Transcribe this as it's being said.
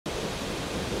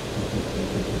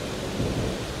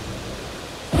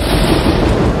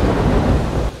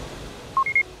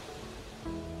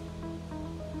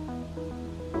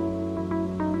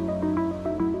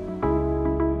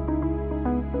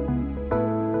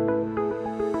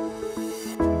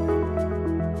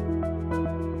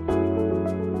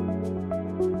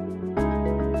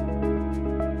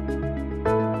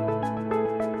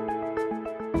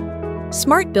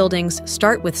Smart buildings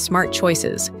start with smart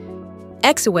choices.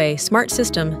 Exiway Smart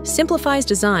System simplifies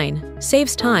design,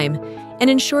 saves time, and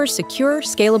ensures secure,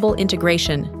 scalable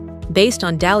integration based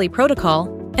on DALI protocol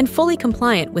and fully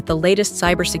compliant with the latest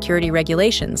cybersecurity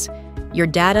regulations. Your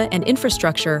data and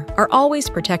infrastructure are always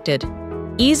protected.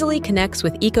 Easily connects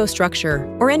with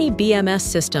EcoStruxure or any BMS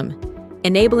system,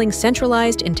 enabling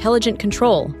centralized intelligent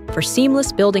control for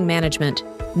seamless building management.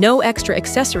 No extra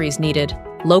accessories needed.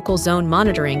 Local zone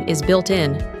monitoring is built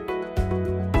in.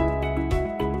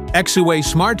 Exiway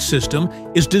Smart System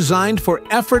is designed for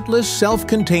effortless,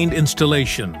 self-contained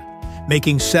installation,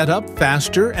 making setup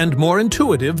faster and more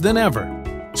intuitive than ever.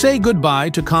 Say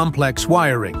goodbye to complex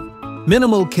wiring.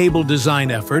 Minimal cable design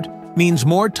effort means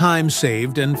more time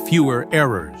saved and fewer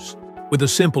errors. With a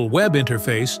simple web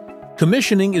interface,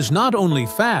 commissioning is not only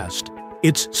fast,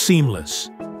 it's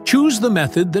seamless. Choose the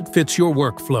method that fits your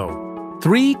workflow.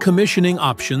 3 commissioning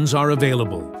options are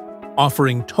available,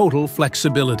 offering total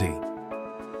flexibility.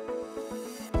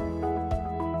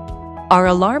 Our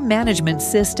alarm management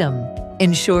system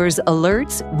ensures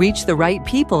alerts reach the right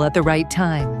people at the right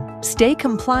time. Stay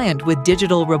compliant with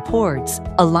digital reports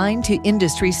aligned to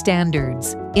industry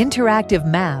standards. Interactive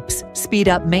maps speed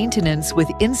up maintenance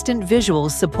with instant visual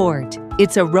support.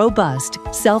 It's a robust,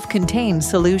 self-contained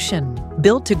solution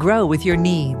built to grow with your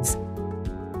needs.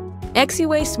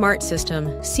 Exiway Smart System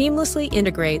seamlessly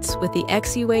integrates with the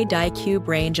Exiway DieCube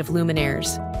range of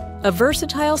luminaires, a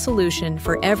versatile solution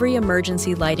for every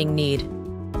emergency lighting need.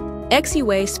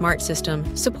 Exiway Smart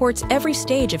System supports every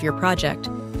stage of your project,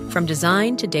 from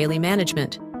design to daily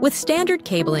management. With standard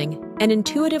cabling, an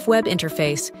intuitive web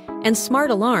interface, and smart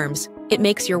alarms, it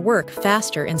makes your work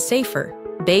faster and safer.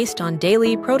 Based on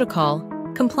DALI protocol,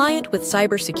 compliant with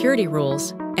cybersecurity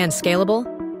rules, and scalable,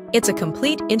 it's a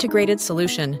complete integrated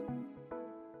solution.